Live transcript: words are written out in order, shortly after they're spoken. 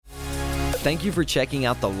Thank you for checking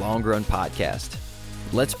out the Long Run Podcast.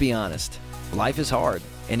 Let's be honest, life is hard,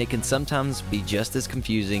 and it can sometimes be just as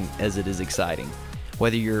confusing as it is exciting.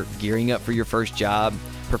 Whether you're gearing up for your first job,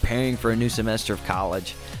 preparing for a new semester of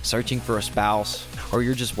college, searching for a spouse, or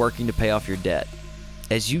you're just working to pay off your debt.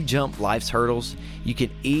 As you jump life's hurdles, you can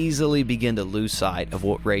easily begin to lose sight of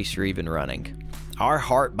what race you're even running. Our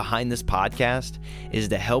heart behind this podcast is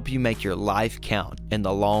to help you make your life count in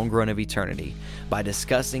the long run of eternity by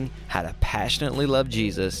discussing how to passionately love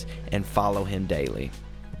Jesus and follow Him daily.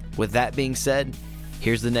 With that being said,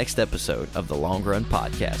 here's the next episode of the Long Run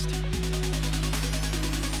Podcast.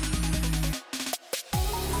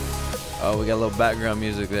 Oh, we got a little background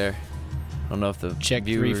music there. I don't know if the Check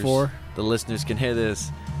viewers, 3, 4. the listeners can hear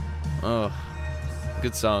this. Oh,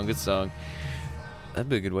 good song, good song. That'd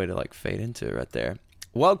be a good way to fade into it right there.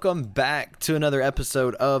 Welcome back to another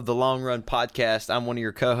episode of the Long Run Podcast. I'm one of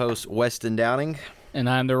your co-hosts, Weston Downing. And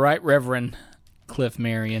I'm the Right Reverend Cliff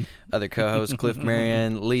Marion. Other co-host, Cliff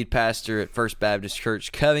Marion, lead pastor at First Baptist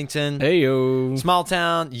Church, Covington. Hey-yo. Small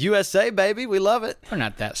town, USA, baby. We love it. We're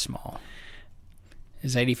not that small.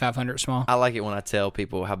 Is 8,500 small? I like it when I tell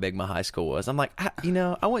people how big my high school was. I'm like,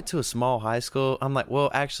 I went to a small high school. I'm like, well,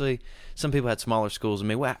 actually, some people had smaller schools than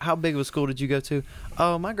me. Well, how big of a school did you go to?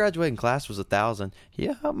 Oh, my graduating class was 1,000.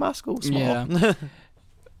 Yeah, my school was small. Yeah.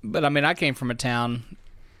 But, I came from a town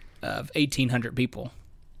of 1,800 people.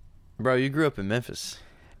 Bro, you grew up in Memphis.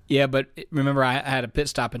 Yeah, but remember, I had a pit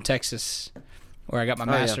stop in Texas where I got my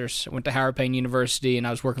master's. I went to Howard Payne University, and I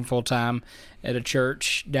was working full-time at a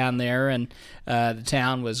church down there, and the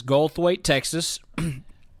town was Goldthwaite, Texas,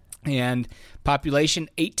 and population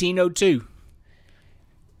 1,802.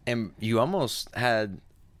 And you almost had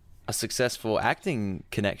a successful acting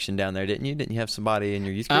connection down there, didn't you? Didn't you have somebody in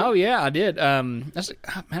your youth group? Oh, yeah, I did. I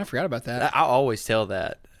forgot about that. I always tell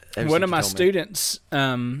that. One of my students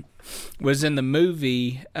was in the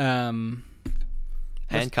movie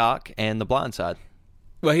Hancock and The Blind Side.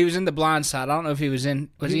 Well, he was in The Blind Side. I don't know if he was in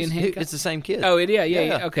in Hancock? It's the same kid. Oh,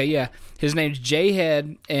 yeah. Okay, yeah. His name's Jay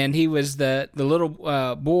Head, and he was the little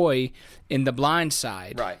boy in The Blind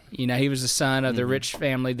Side. Right. He was the son of the rich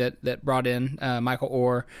family that brought in Michael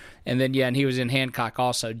Orr, and then and he was in Hancock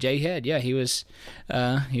also. Jay Head, yeah, he was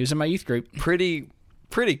in my youth group.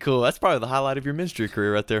 Pretty cool. That's probably the highlight of your ministry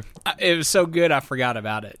career right there. It was so good, I forgot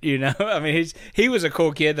about it. He was a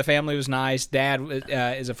cool kid. The family was nice. Dad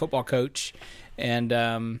is a football coach, and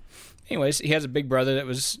anyways, he has a big brother that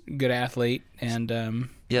was a good athlete, and a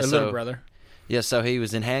little brother. Yeah, so he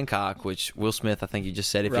was in Hancock, which Will Smith, I think you just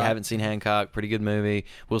said. If you haven't seen Hancock, pretty good movie.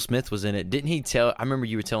 Will Smith was in it. Didn't he tell? I remember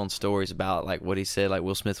you were telling stories about what he said.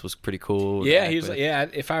 Will Smith was pretty cool. Yeah, he was. Yeah,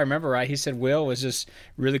 if I remember right, he said Will was just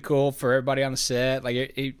really cool for everybody on the set.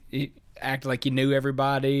 He acted like he knew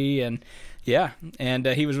everybody, and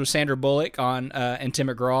he was with Sandra Bullock and Tim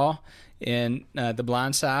McGraw in The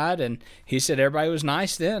Blind Side, and he said everybody was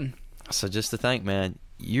nice then. So just to think, man.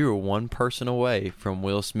 You're one person away from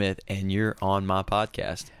Will Smith, and you're on my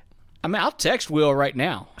podcast. I'll text Will right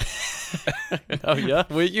now. Oh, yeah?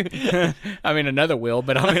 Will you? Another Will,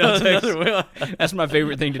 but I'll text Will. That's my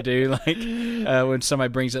favorite thing to do. When somebody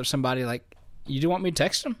brings up somebody, you do want me to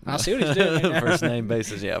text him? I'll see what he's doing. First name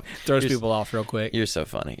basis, yeah. Throws people off real quick. You're so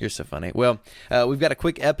funny. Well, we've got a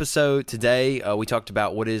quick episode today. We talked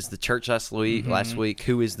about what is the church last week.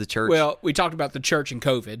 Who is the church? Well, we talked about the church and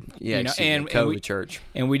COVID. Yeah, COVID church.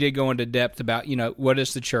 And we did go into depth about, what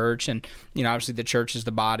is the church? And, obviously the church is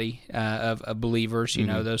the body of believers,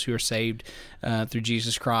 those who are saved through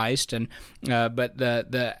Jesus Christ. And but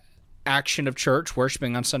the action of church,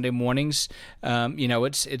 worshiping on Sunday mornings,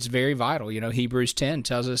 it's very vital. Hebrews 10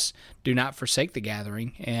 tells us, "Do not forsake the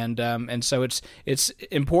gathering," and so it's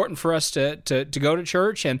important for us to go to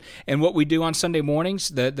church, and what we do on Sunday mornings,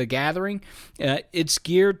 the gathering, it's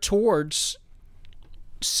geared towards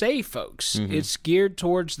saved folks. It's geared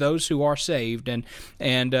towards those who are saved, and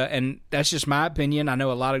that's just my opinion. I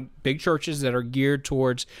know a lot of big churches that are geared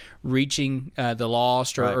towards reaching the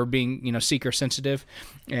lost or being seeker sensitive,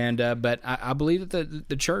 and but I believe that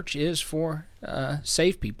the church is for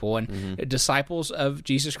saved people and disciples of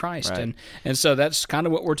Jesus Christ, and so that's kind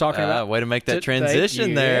of what we're talking about. Way to make that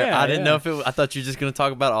transition there. Yeah, I didn't know if I thought you were just going to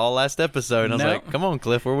talk about all last episode. And I was like, come on,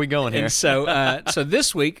 Cliff, where are we going here? And so so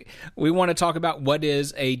this week we want to talk about what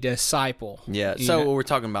is a disciple. Yeah. So we're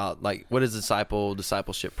talking about what is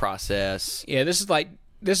discipleship process. Yeah. This is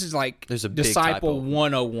like there's a disciple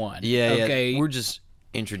 101. Yeah. Okay. We're just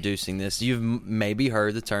introducing this, you've maybe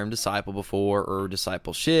heard the term disciple before, or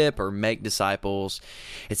discipleship, or make disciples.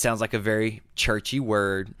 It sounds like a very churchy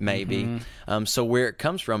word, maybe. So where it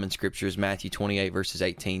comes from in Scripture is Matthew 28, verses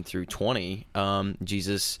 18 through 20.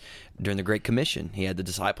 Jesus, during the Great Commission, he had the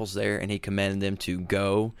disciples there, and he commanded them to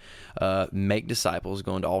go make disciples,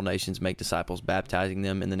 go into all nations, make disciples, baptizing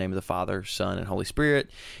them in the name of the Father, Son, and Holy Spirit,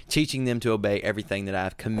 teaching them to obey everything that I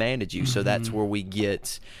have commanded you. So that's where we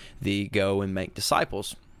get the go and make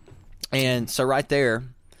disciples. And so right there,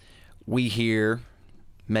 we hear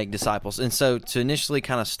make disciples. And so to initially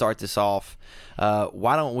kind of start this off,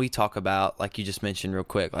 why don't we talk about, like you just mentioned real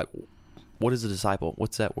quick, like, what is a disciple?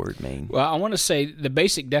 What's that word mean? Well, I want to say the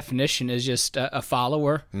basic definition is just a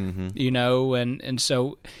follower, you know, and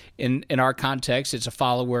so in our context, it's a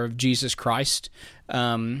follower of Jesus Christ.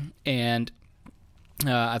 And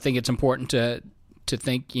I think it's important to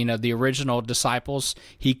think, you know, the original disciples,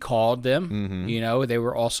 he called them, you know, they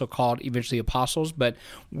were also called eventually apostles, but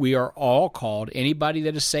we are all called, anybody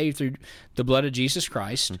that is saved through the blood of Jesus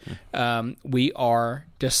Christ, we are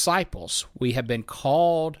disciples. We have been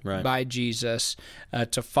called by Jesus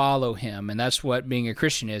to follow him, and that's what being a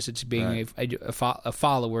Christian is. It's being a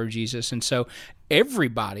follower of Jesus. And so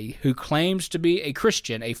everybody who claims to be a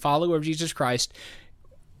Christian, a follower of Jesus Christ,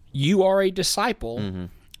 you are a disciple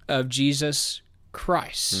of Jesus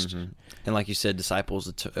Christ. And like you said,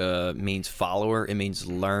 disciples means follower. It means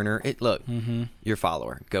learner. You're a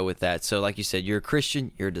follower. Go with that. So like you said, you're a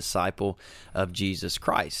Christian. You're a disciple of Jesus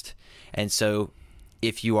Christ. And so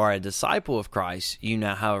if you are a disciple of Christ, you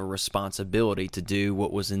now have a responsibility to do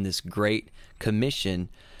what was in this great commission,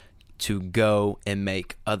 to go and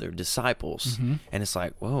make other disciples. And it's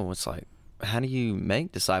like, whoa, it's like, how do you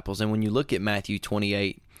make disciples? And when you look at Matthew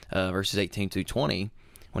 28, verses 18 through 20,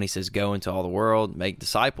 when he says, go into all the world, make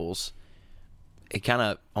disciples, it kind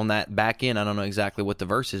of, on that back end, I don't know exactly what the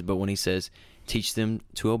verse is, but when he says, teach them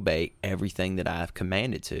to obey everything that I have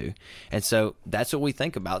commanded to. And so that's what we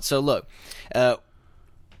think about. So look,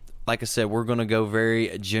 like I said, we're going to go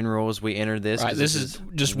very general as we enter this. Right, this is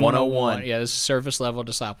just 101. Yeah, this is surface level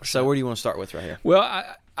discipleship. So where do you want to start with right here? Well,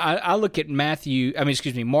 I look at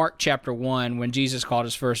Mark chapter 1, when Jesus called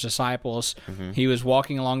his first disciples. He was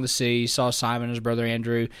walking along the sea, saw Simon and his brother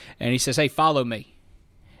Andrew, and he says, hey, follow me,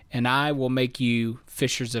 and I will make you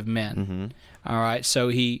fishers of men. All right, so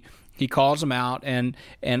he calls them out, and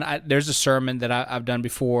there's a sermon that I've done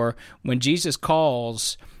before. When Jesus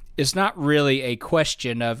calls, it's not really a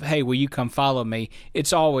question of, hey, will you come follow me?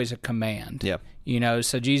 It's always a command. Yep. You know,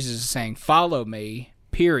 so Jesus is saying, follow me,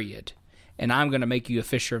 period, and I'm going to make you a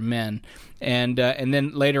fisher of men. And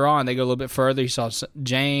then later on, they go a little bit further. He saw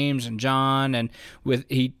James and John, and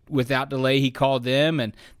without delay, he called them,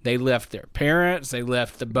 and they left their parents, they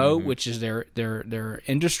left the boat, which is their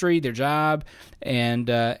industry, their job, and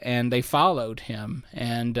they followed him.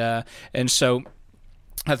 And so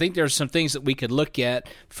I think there's some things that we could look at.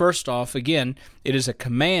 First off, again, it is a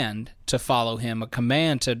command to follow him, a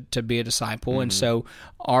command to be a disciple, and so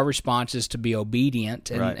our response is to be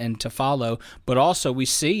obedient and to follow. But also we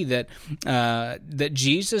see that that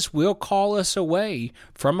Jesus will call us away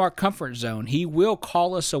from our comfort zone. He will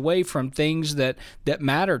call us away from things that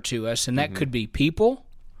matter to us, and that could be people,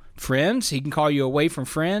 friends. He can call you away from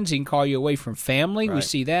friends. He can call you away from family. We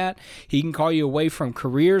see that. He can call you away from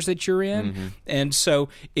careers that you're in. And so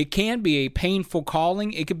it can be a painful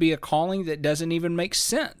calling. It could be a calling that doesn't even make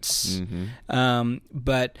sense.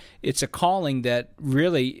 But it's a calling that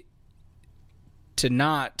really to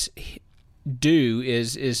not do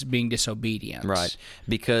is being disobedient. Right.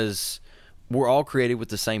 Because we're all created with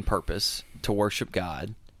the same purpose, to worship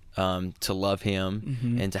God, to love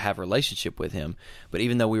him, and to have a relationship with him. But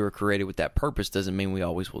even though we were created with that purpose, doesn't mean we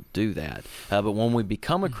always will do that. But when we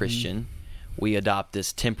become a Christian, we adopt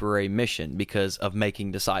this temporary mission because of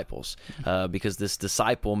making disciples. Because this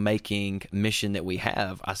disciple-making mission that we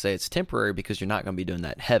have, I say it's temporary because you're not going to be doing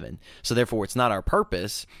that in heaven. So therefore, it's not our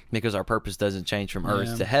purpose, because our purpose doesn't change from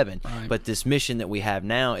earth to heaven. Right. But this mission that we have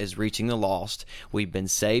now is reaching the lost. We've been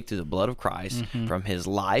saved through the blood of Christ from his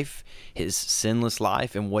life, his sinless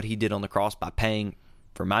life, and what he did on the cross by paying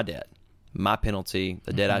for my debt, my penalty,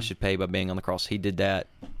 the debt I should pay by being on the cross. He did that.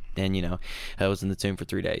 And, you know, I was in the tomb for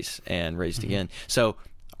 3 days and raised again. So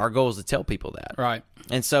our goal is to tell people that. Right.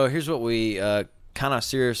 And so here's what we kind of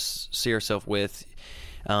see ourselves with.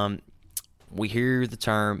 We hear the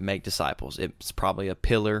term make disciples. It's probably a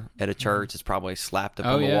pillar at a church. It's probably slapped up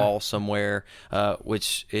on the wall somewhere,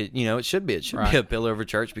 which, it should be. It should be a pillar of a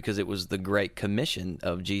church, because it was the Great Commission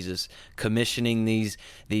of Jesus commissioning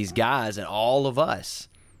these guys and all of us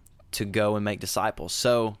to go and make disciples.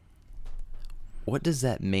 So what does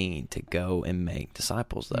that mean to go and make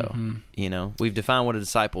disciples, though? We've defined what a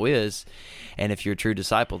disciple is, and if you're a true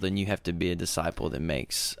disciple, then you have to be a disciple that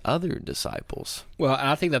makes other disciples. Well,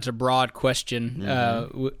 I think that's a broad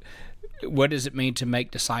question. What does it mean to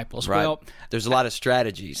make disciples? Right. Well, there's a lot of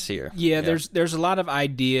strategies here. Yeah, there's a lot of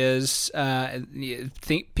ideas. A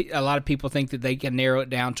lot of people think that they can narrow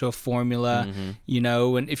it down to a formula,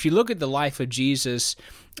 and if you look at the life of Jesus,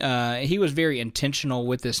 he was very intentional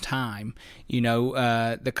with his time.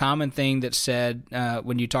 The common thing that's said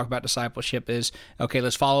when you talk about discipleship is, okay,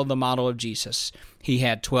 let's follow the model of Jesus. He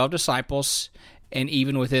had 12 disciples, and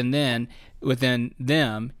even within them,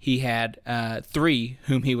 he had 3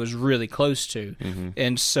 whom he was really close to,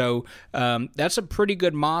 and so that's a pretty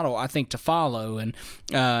good model, I think, to follow.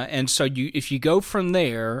 And so if you go from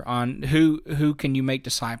there on who can you make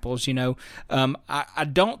disciples, I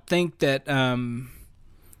don't think that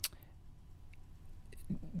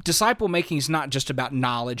disciple making is not just about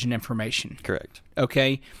knowledge and information. Correct.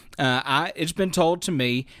 Okay, it's been told to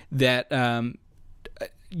me that.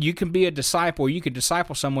 You can be a disciple, you could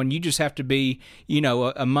disciple someone, you just have to be,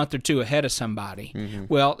 a month or 2 ahead of somebody.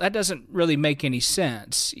 Well, that doesn't really make any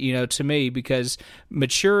sense, to me, because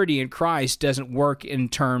maturity in Christ doesn't work in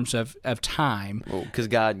terms of time. Well, because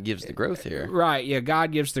God gives the growth here. Right, yeah,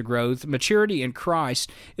 God gives the growth. Maturity in Christ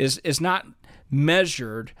is not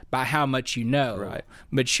measured by how much you know. Right.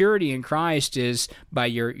 Maturity in Christ is by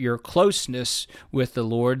your closeness with the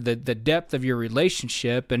Lord, the depth of your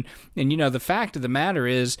relationship, and the fact of the matter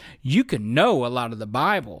is you can know a lot of the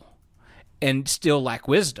Bible and still lack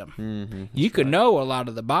wisdom. You can know a lot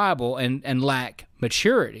of the Bible and lack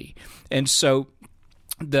maturity. And so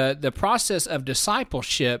the process of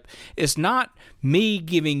discipleship is not me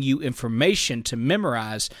giving you information to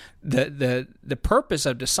memorize. The purpose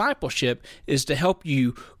of discipleship is to help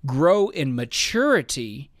you grow in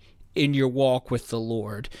maturity in your walk with the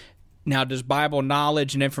Lord. Now, does Bible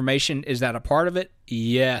knowledge and information, is that a part of it?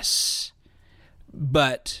 Yes.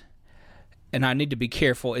 But, and I need to be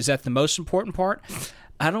careful, is that the most important part?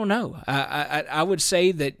 I don't know. I would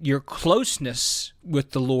say that your closeness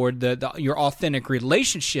with the Lord, your authentic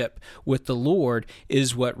relationship with the Lord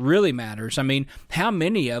is what really matters. I mean, how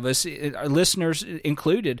many of us, our listeners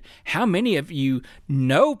included, how many of you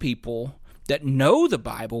know people that know the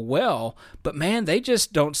Bible well, but man, they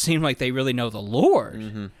just don't seem like they really know the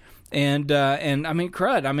Lord. And I mean,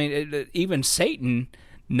 crud. I mean, even Satan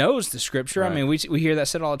knows the Scripture. Right. I mean, we hear that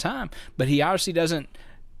said all the time, but he obviously doesn't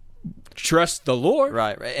trust the Lord.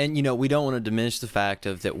 Right. And, we don't want to diminish the fact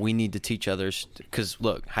of that we need to teach others, because,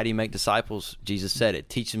 look, how do you make disciples? Jesus said it.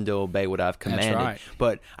 Teach them to obey what I've commanded. That's right.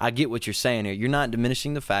 But I get what you're saying here. You're not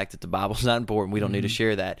diminishing the fact that the Bible's not important. We don't need to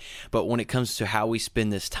share that. But when it comes to how we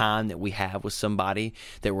spend this time that we have with somebody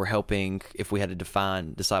that we're helping, if we had to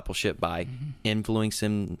define discipleship by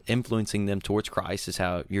influencing them towards Christ, is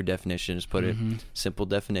how your definition is put it, simple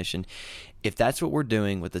definition. If that's what we're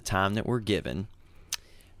doing with the time that we're given,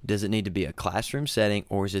 does it need to be a classroom setting,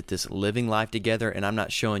 or is it this living life together? And I'm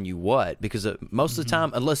not showing you what, because most of the time,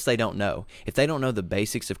 unless they don't know, if they don't know the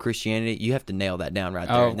basics of Christianity, you have to nail that down right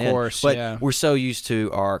there. Oh, of course, but we're so used to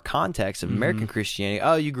our context of American Christianity.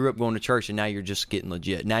 Oh, you grew up going to church, and now you're just getting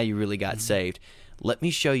legit. Now you really got saved. Let me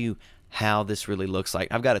show you how this really looks like.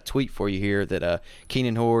 I've got a tweet for you here that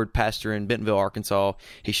Keenan Horde, pastor in Bentonville, Arkansas,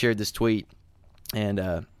 he shared this tweet.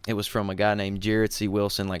 And it was from a guy named Jared C.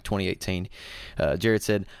 Wilson, like 2018. Jared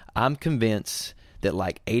said, "I'm convinced that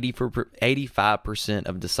like 85%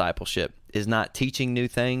 of discipleship is not teaching new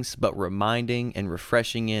things, but reminding and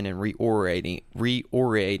refreshing in and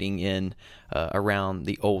reorientating in around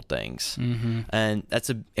the old things." And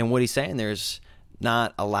and what he's saying there is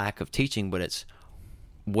not a lack of teaching, but it's,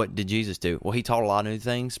 what did Jesus do? Well, he taught a lot of new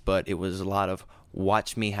things, but it was a lot of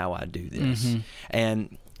watch me how I do this.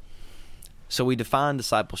 And so we define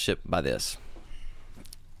discipleship by this: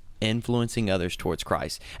 influencing others towards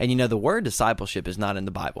Christ. And the word discipleship is not in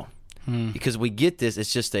the Bible. Because we get this,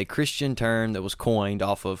 it's just a Christian term that was coined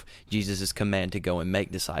off of Jesus' command to go and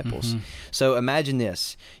make disciples. So imagine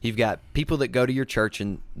this. You've got people that go to your church,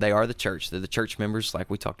 and they are the church. They're the church members, like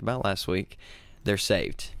we talked about last week. They're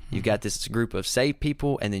saved. You've got this group of saved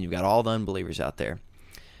people, and then you've got all the unbelievers out there.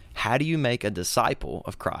 How do you make a disciple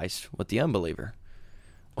of Christ with the unbeliever?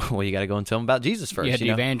 Well, you got to go and tell them about Jesus first. You have to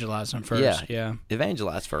evangelize them first. Yeah.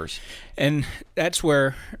 Evangelize first. And that's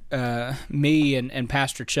where me and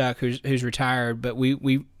Pastor Chuck, who's retired, but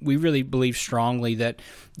we really believe strongly that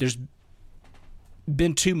there's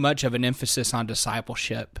been too much of an emphasis on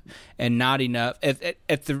discipleship and not enough,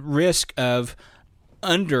 at the risk of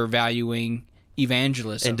undervaluing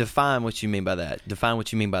evangelism. And define what you mean by that. Define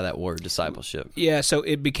what you mean by that word, discipleship. Yeah, so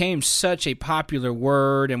it became such a popular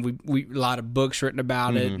word, and we a lot of books written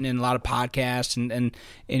about it, and a lot of podcasts, and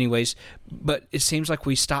anyways, but it seems like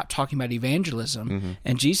we stopped talking about evangelism.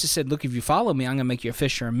 And Jesus said, "Look, if you follow me, I'm going to make you a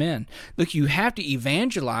fisher of men." Look, you have to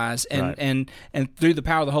evangelize, and through the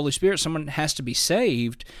power of the Holy Spirit, someone has to be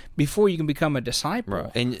saved before you can become a disciple.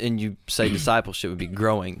 Right. And you say discipleship would be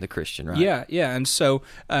growing the Christian, right? Yeah, and so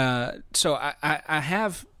I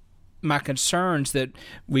have my concerns that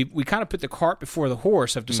we kind of put the cart before the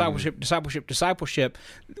horse of discipleship.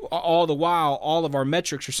 All the while, all of our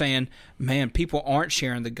metrics are saying, man, people aren't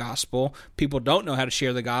sharing the gospel. People don't know how to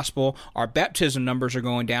share the gospel. Our baptism numbers are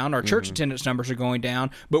going down. Our church attendance numbers are going down.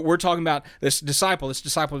 But we're talking about this disciple.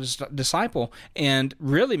 And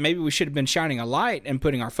really, maybe we should have been shining a light and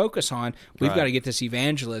putting our focus on, we've got to get this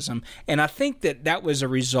evangelism. And I think that was a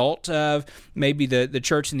result of maybe the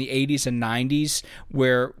church in the 80s and 90s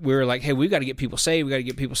where we were like, hey, we've got to get people saved.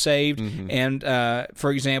 And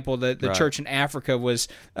for example, the church in Africa was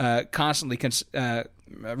constantly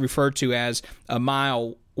referred to as a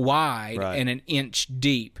mile wide and an inch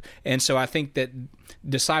deep. And so I think that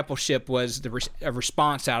discipleship was a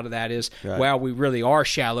response out of that is, wow, we really are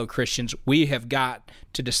shallow Christians. We have got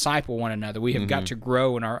to disciple one another. We have got to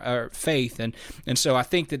grow in our faith. And so I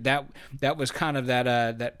think that was kind of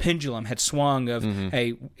that pendulum had swung of,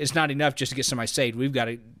 hey, it's not enough just to get somebody saved. We've got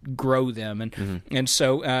to grow them. And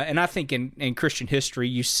so and I think in Christian history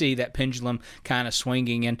you see that pendulum kind of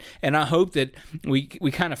swinging. And I hope that we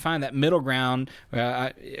kind of find that middle ground,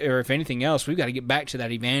 or if anything else, we've got to get back to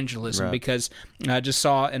that evangelism, because I just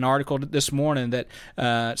saw an article this morning that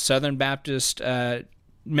Southern Baptist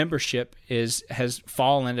membership has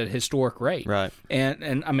fallen at a historic rate. Right.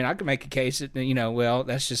 And I mean, I could make a case that, well,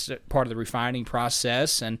 that's just part of the refining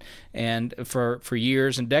process, and for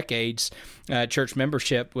years and decades, church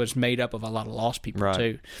membership was made up of a lot of lost people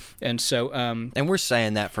too. And so and we're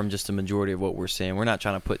saying that from just the majority of what we're seeing. We're not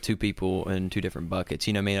trying to put two people in two different buckets.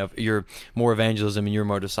 I mean, if you're more evangelism and you're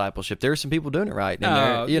more discipleship, there are some people doing it right.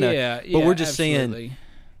 And but we're just seeing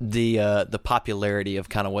the popularity of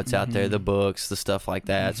kind of what's out there, the books, the stuff like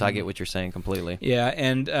that. So I get what you're saying completely. Yeah,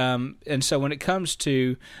 and so when it comes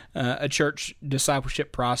to a church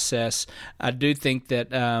discipleship process, I do think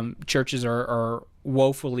that churches are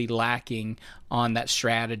woefully lacking on that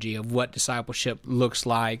strategy of what discipleship looks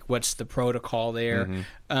like, what's the protocol there.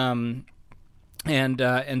 And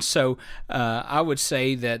so I would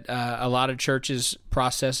say that a lot of churches'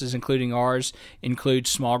 processes, including ours, include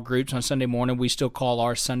small groups on Sunday morning. We still call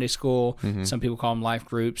ours Sunday school. Some people call them life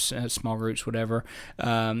groups, small groups, whatever.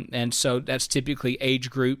 And so that's typically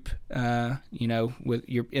age group. With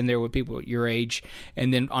you're in there with people your age.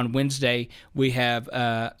 And then on Wednesday we have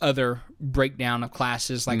other breakdown of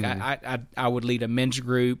classes. Like I would lead a men's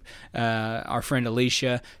group. Our friend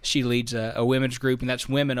Alicia, she leads a women's group, and that's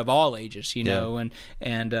women of all ages.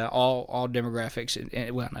 And all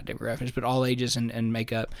demographics, well, not demographics, but all ages and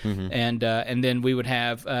makeup. And then we would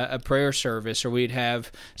have a prayer service, or we'd have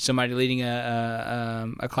somebody leading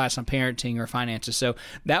a class on parenting or finances. So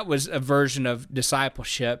that was a version of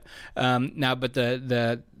discipleship. Now, but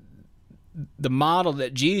the model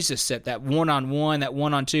that Jesus set, that one-on-one, that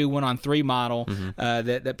one-on-two, one-on-three model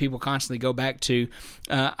that people constantly go back to,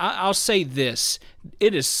 I'll say this: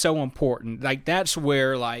 it is so important. Like, that's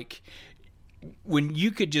where, like, when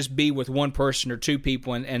you could just be with one person or two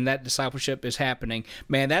people and that discipleship is happening,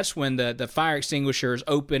 man, that's when the fire extinguisher is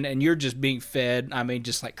open and you're just being fed, I mean,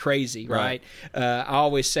 just like crazy, right? I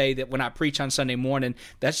always say that when I preach on Sunday morning,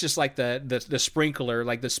 that's just like the sprinkler,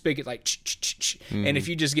 like the spigot, like and if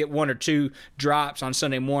you just get one or two drops on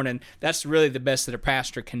Sunday morning, that's really the best that a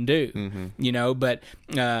pastor can do, but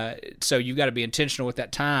so you've got to be intentional with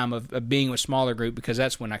that time of being with smaller group, because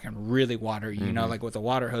that's when I can really water you, like with a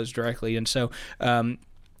water hose directly. And so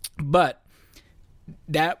but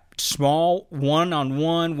that small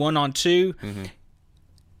one-on-one, one-on-two,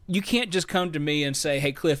 you can't just come to me and say,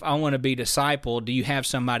 hey, Cliff, I want to be discipled. Do you have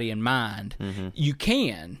somebody in mind? You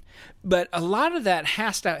can. But a lot of that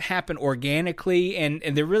has to happen organically, and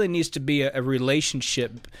there really needs to be a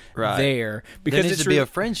relationship there. Because there needs to be a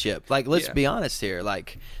friendship. Like, let's be honest here.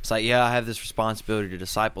 Like, it's like, I have this responsibility to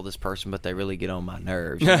disciple this person, but they really get on my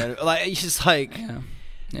nerves. Like, it's just like...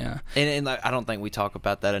 Yeah. And I don't think we talk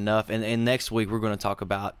about that enough. And next week we're going to talk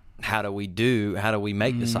about how do we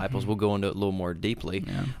make disciples. We'll go into it a little more deeply.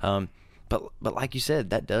 Yeah. But like you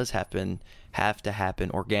said, that does have to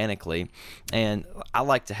happen organically. And I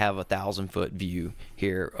like to have a 1,000-foot view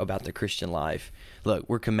here about the Christian life. Look,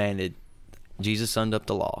 we're commanded, Jesus summed up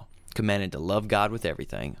the law, commanded to love God with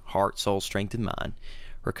everything, heart, soul, strength, and mind.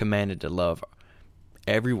 We're commanded to love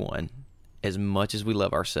everyone as much as we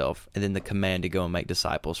love ourselves, and then the command to go and make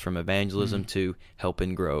disciples, from evangelism to help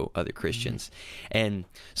and grow other Christians. And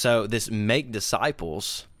so this make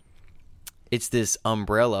disciples, it's this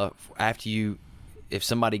umbrella after you, if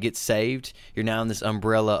somebody gets saved, you're now in this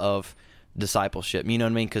umbrella of discipleship. You know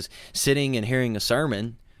what I mean? Because sitting and hearing a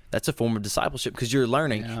sermon, that's a form of discipleship because you're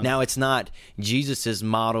learning. Yeah. Now, it's not Jesus's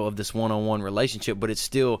model of this one-on-one relationship, but it's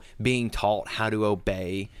still being taught how to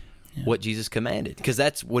obey what Jesus commanded, because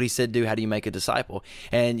that's what he said do. How do you make a disciple?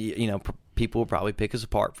 And, you know, people will probably pick us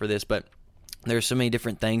apart for this, but there's so many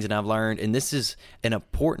different things that I've learned, and this is an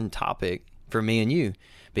important topic for me and you,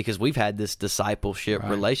 because we've had this discipleship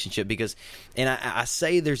relationship. Because, and I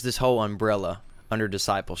say there's this whole umbrella under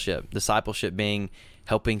discipleship being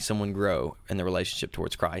helping someone grow in the relationship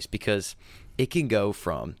towards Christ, because it can go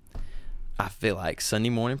from, I feel like, Sunday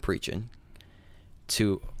morning preaching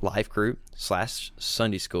to life group /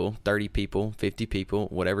 Sunday school, 30 people, 50 people,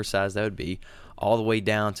 whatever size that would be, all the way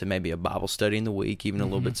down to maybe a Bible study in the week, even a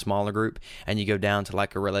little bit smaller group. And you go down to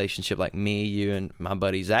like a relationship like me, you, and my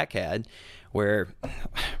buddy Zach had, where,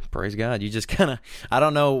 praise God, you just kind of, I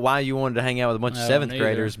don't know why you wanted to hang out with a bunch of seventh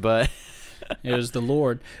graders, but it was the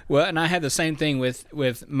Lord. Well, and I had the same thing with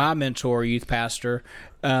my mentor, youth pastor.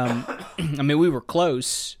 I mean, we were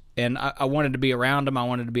close, and I wanted to be around him. I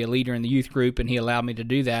wanted to be a leader in the youth group, and he allowed me to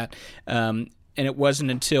do that. And it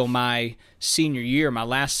wasn't until my senior year, my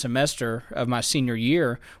last semester of my senior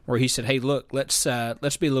year, where he said, "Hey, look, let's be a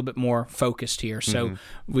little bit more focused here." So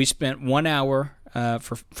we spent 1 hour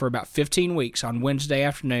for about 15 weeks on Wednesday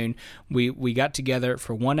afternoon. We got together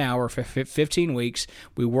for 1 hour for 15 weeks.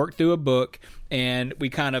 We worked through a book, and we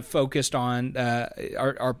kind of focused on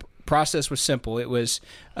our process was simple. It was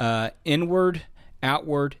inward,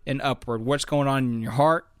 outward, and upward. What's going on in your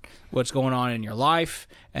heart? What's going on in your life?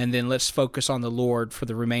 And then let's focus on the Lord for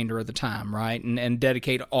the remainder of the time, right? And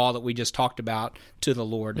dedicate all that we just talked about to the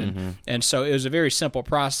Lord. And so it was a very simple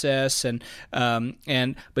process. But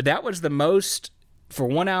that was the most, for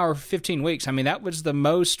 1 hour, 15 weeks. I mean, that was the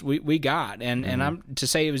most we got. And I'm to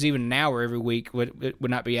say it was even an hour every week would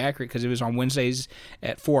not be accurate, because it was on Wednesdays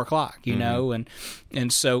at 4:00, you know?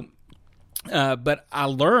 And so, but I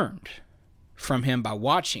learned from him by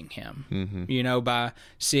watching him, you know, by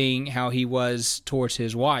seeing how he was towards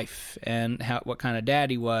his wife, and what kind of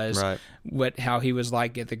dad he was, how he was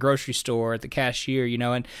like at the grocery store, at the cashier, you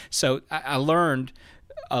know. And so I learned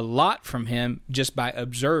a lot from him just by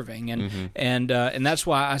observing, and that's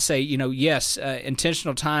why I say, you know, yes,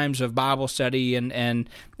 intentional times of Bible study and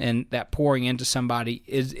that pouring into somebody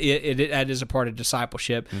that is a part of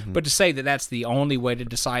discipleship. But to say that that's the only way to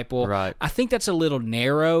disciple, I think that's a little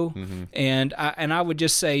narrow. And I would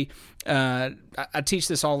just say, I teach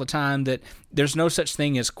this all the time, that there's no such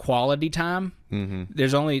thing as quality time.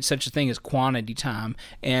 There's only such a thing as quantity time,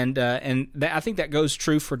 and I think that goes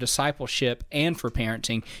true for discipleship and for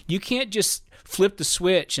parenting. You can't just flip the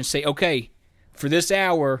switch and say, okay, for this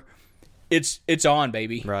hour, it's on,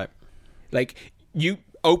 baby. Right. Like, you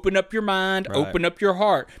open up your mind, open up your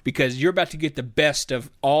heart, because you're about to get the best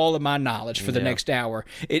of all of my knowledge for the next hour.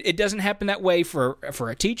 It doesn't happen that way for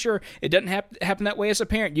a teacher. It doesn't happen that way as a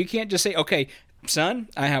parent. You can't just say, okay, son,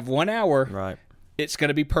 I have 1 hour. Right. It's going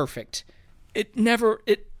to be perfect.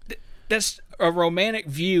 That's a romantic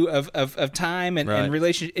view of time and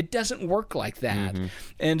relationship. It doesn't work like that.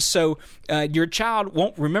 And so your child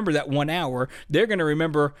won't remember that 1 hour. They're going to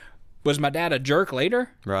remember, was my dad a jerk later?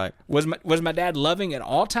 Right. Was my dad loving at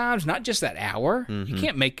all times, not just that hour? You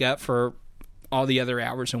can't make up for all the other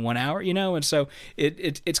hours in 1 hour, you know. And so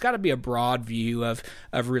it's got to be a broad view of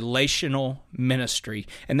relational ministry,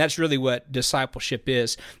 and that's really what discipleship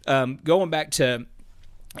is. Going back to,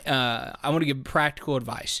 I want to give practical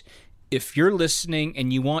advice. If you're listening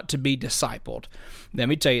and you want to be discipled, let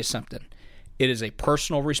me tell you something. It is a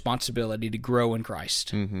personal responsibility to grow in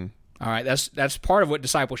Christ. All right, that's part of what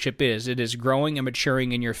discipleship is. It is growing and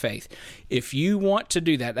maturing in your faith. If you want to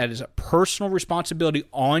do that, that is a personal responsibility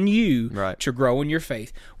on you to grow in your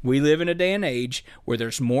faith. We live in a day and age where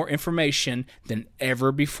there's more information than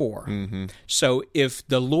ever before. So if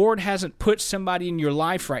the Lord hasn't put somebody in your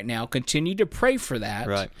life right now, continue to pray for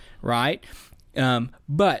that. Right?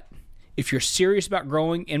 But if you're serious about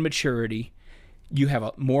growing in maturity, you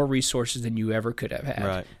have more resources than you ever could have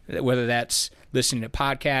had. Whether that's listening to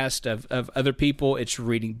podcasts of other people, it's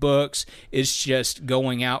reading books, it's just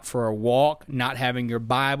going out for a walk, not having your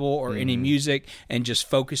Bible or any music, and just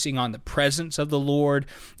focusing on the presence of the Lord.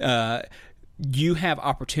 you have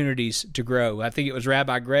opportunities to grow. I think it was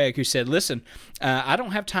Rabbi Greg who said, listen, I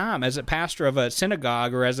don't have time as a pastor of a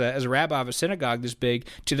synagogue or as a rabbi of a synagogue this big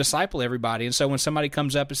to disciple everybody. And so when somebody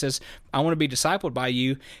comes up and says, I want to be discipled by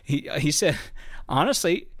you, he said,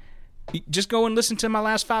 honestly, just go and listen to my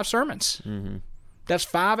last 5 sermons. Mm-hmm. That's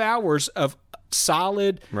 5 hours of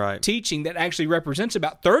solid teaching that actually represents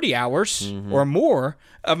about 30 hours or more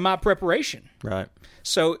of my preparation. Right.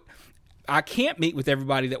 So I can't meet with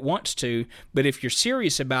everybody that wants to, but if you're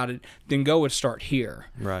serious about it, then go and start here.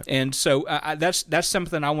 Right. And so that's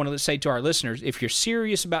something I want to say to our listeners. If you're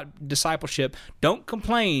serious about discipleship, don't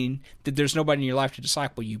complain that there's nobody in your life to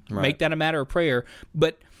disciple you. Right. Make that a matter of prayer.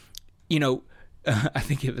 But, I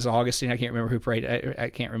think it was Augustine. I can't remember who prayed. I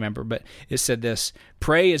can't remember, but it said this: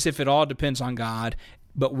 pray as if it all depends on God,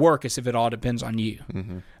 but work as if it all depends on you.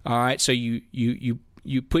 Mm-hmm. All right. So you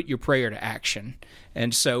put your prayer to action.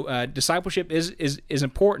 And so discipleship is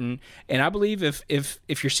important. And I believe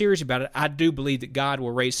if you're serious about it, I do believe that God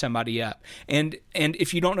will raise somebody up. And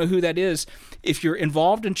if you don't know who that is, if you're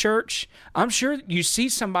involved in church, I'm sure you see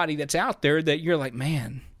somebody that's out there that you're like,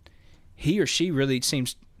 man, he or she really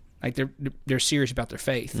seems like they're serious about their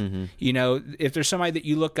faith. Mm-hmm. If there's somebody that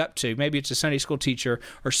you look up to, maybe it's a Sunday school teacher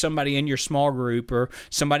or somebody in your small group or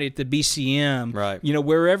somebody at the BCM, right.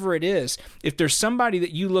 Wherever it is, if there's somebody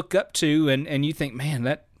that you look up to and you think, man,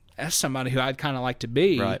 that's somebody who I'd kind of like to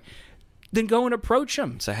be, right. Then go and approach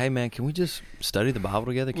them. Say, hey, man, can we just study the Bible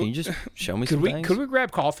together? Can you just show me some things? Could we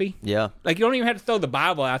grab coffee? Yeah. Like, you don't even have to throw the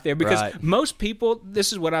Bible out there because most people,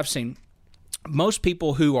 this is what I've seen, most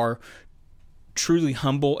people who are truly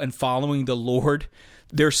humble and following the Lord,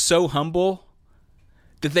 they're so humble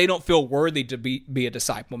that they don't feel worthy to be a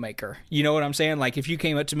disciple maker. You know what I'm saying? Like if you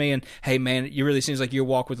came up to me and, hey man, it really seems like your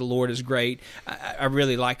walk with the Lord is great. I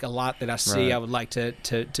really like a lot that I see. Right. I would like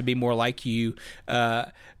to be more like you.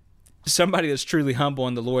 Somebody that's truly humble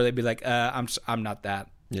in the Lord, they'd be like, I'm not that.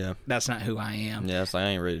 Yeah, that's not who I am. Yeah, it's like, I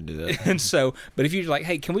ain't ready to do that. And so, but if you're like,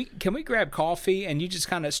 hey, can we grab coffee, and you just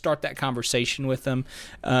kind of start that conversation with them,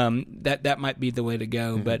 that might be the way to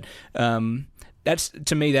go. Mm-hmm. But that's,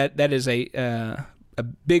 to me, that is a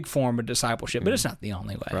big form of discipleship, but it's not the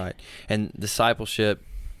only way. Right. And discipleship,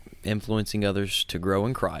 influencing others to grow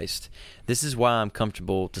in Christ. This is why I'm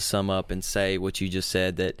comfortable to sum up and say what you just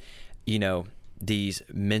said, that these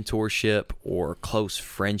mentorship or close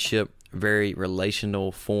friendship, very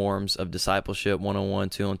relational forms of discipleship, 1-on-1,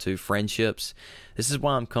 2-on-2 friendships. This is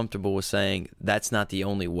why I'm comfortable with saying that's not the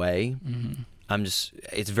only way. Mm-hmm.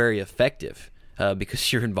 It's very effective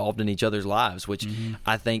because you're involved in each other's lives, which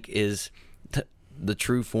I think is the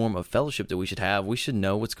true form of fellowship that we should have. We should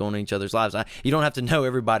know what's going on in each other's lives. You don't have to know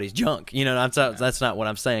everybody's junk. That's not what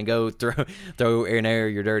I'm saying. Go throw and air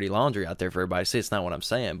your dirty laundry out there for everybody to see. It's not what I'm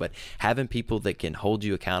saying. But having people that can hold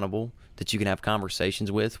you accountable, that you can have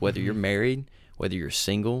conversations with, whether you're married, whether you're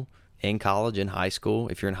single, in college, in high school.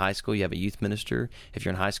 If you're in high school, you have a youth minister. If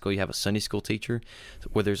you're in high school, you have a Sunday school teacher.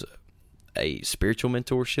 Where there's a spiritual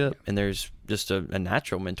mentorship and there's just a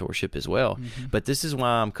natural mentorship as well. Mm-hmm. But this is why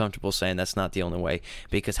I'm comfortable saying that's not the only way,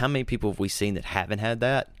 because how many people have we seen that haven't had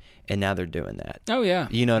that and now they're doing that? Oh yeah.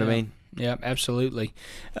 You know what I mean? Yeah, absolutely.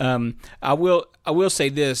 I will say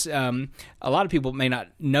this. A lot of people may not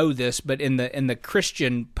know this, but in the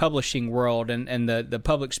Christian publishing world and the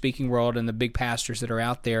public speaking world and the big pastors that are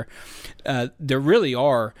out there, there really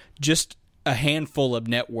are just a handful of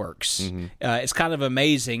networks. Mm-hmm. It's kind of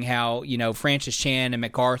amazing how Francis Chan and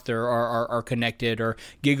MacArthur are connected, or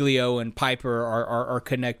Giglio and Piper are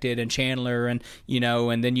connected, and Chandler and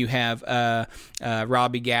then you have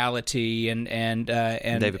Robbie Gallaty and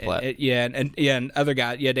David Platt, and other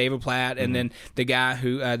guy, David Platt, and then the guy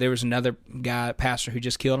who there was another guy, pastor, who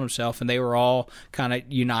just killed himself, and they were all kind of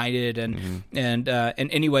united, and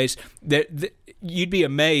anyways, you'd be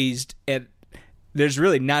amazed at. There's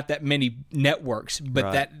really not that many networks,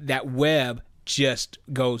 but that web just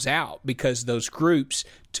goes out because those groups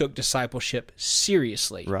took discipleship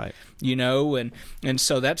seriously. Right. And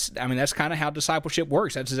so that's kind of how discipleship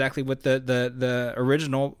works. That's exactly what the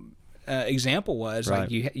original example was.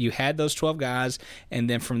 Right. Like you had those 12 guys, and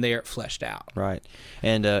then from there it fleshed out. Right.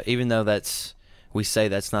 And even though we say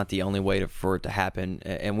that's not the only way for it to happen,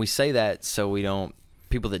 and we say that so we don't.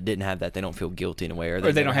 People that didn't have that, they don't feel guilty in a way, or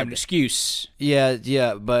they don't have an excuse.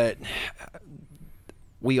 Yeah, but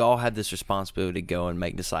we all have this responsibility to go and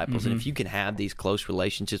make disciples. Mm-hmm. And if you can have these close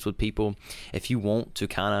relationships with people, if you want to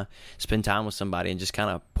kind of spend time with somebody and just kind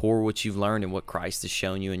of pour what you've learned and what Christ has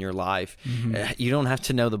shown you in your life, you don't have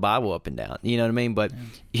to know the Bible up and down. You know what I mean? But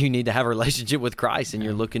you need to have a relationship with Christ, and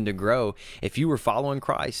you're looking to grow. If you were following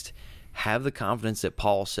Christ, have the confidence that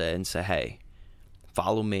Paul said and say, hey,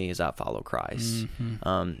 follow me as I follow Christ.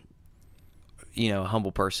 A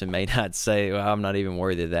humble person may not say, well, I'm not even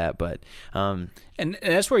worthy of that, but and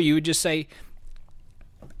that's where you would just say,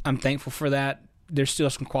 I'm thankful for that. There's still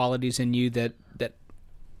some qualities in you that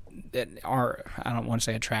are, I don't want to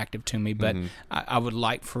say attractive to me, but I would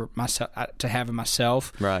like for myself to have in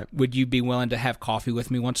myself. Right. Would you be willing to have coffee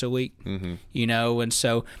with me once a week? And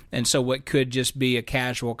so what could just be a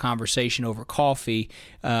casual conversation over coffee,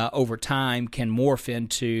 over time can morph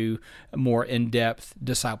into a more in-depth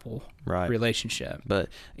disciple relationship. But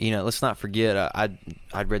let's not forget,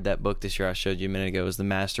 I'd read that book this year I showed you a minute ago. It was The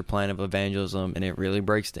Master Plan of Evangelism, and it really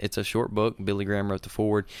it's a short book. Billy Graham wrote the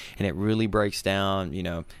foreword, and it really breaks down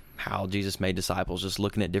how Jesus made disciples, just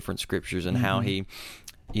looking at different scriptures and how he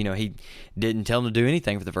didn't tell them to do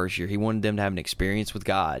anything for the first year. He wanted them to have an experience with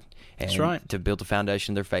God, and That's right. to build the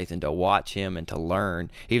foundation of their faith and to watch him and to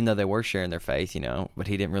learn, even though they were sharing their faith, but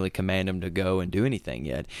he didn't really command them to go and do anything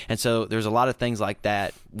yet. And so there's a lot of things like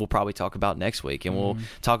that we'll probably talk about next week, and we'll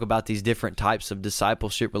talk about these different types of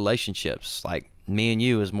discipleship relationships. Like me and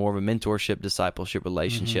you is more of a mentorship discipleship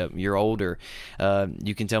relationship. You're older.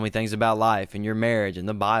 You can tell me things about life and your marriage and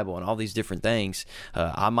the Bible and all these different things.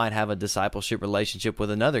 I might have a discipleship relationship with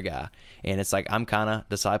another guy, and it's like I'm kind of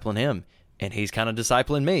discipling him and he's kind of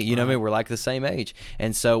discipling me. You know what I mean? We're like the same age.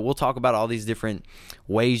 And so we'll talk about all these different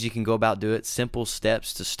ways you can go about do it, simple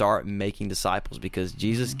steps to start making disciples, because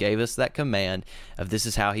Jesus gave us that command of this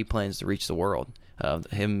is how he plans to reach the world,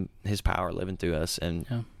 his power living through us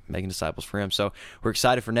and making disciples for him. So we're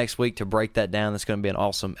excited for next week to break that down. That's going to be an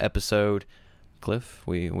awesome episode. Cliff,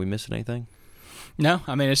 we missing anything? No,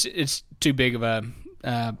 I mean, it's too big of a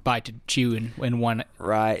bite to chew in one.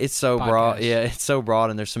 Right. It's so podcast. broad. Yeah, it's so broad,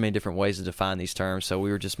 and there's so many different ways to define these terms. So we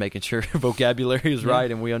were just making sure vocabulary is right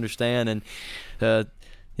and we understand. And so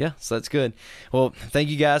that's good. Well, thank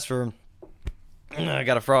you guys for. I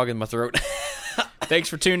got a frog in my throat. Thanks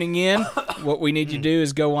for tuning in. What we need you to do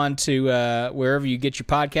is go on to wherever you get your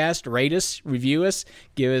podcast, rate us, review us,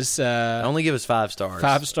 give us... only give us 5 stars.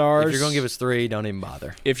 5 stars. If you're going to give us 3, don't even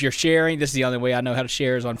bother. If you're sharing, this is the only way I know how to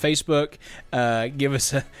share is on Facebook. Give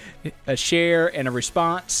us a share and a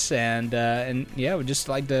response. And we'd just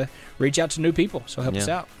like to reach out to new people. So help us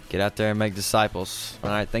out. Get out there and make disciples. All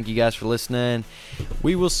right, thank you guys for listening.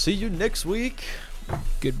 We will see you next week.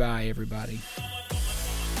 Goodbye, everybody.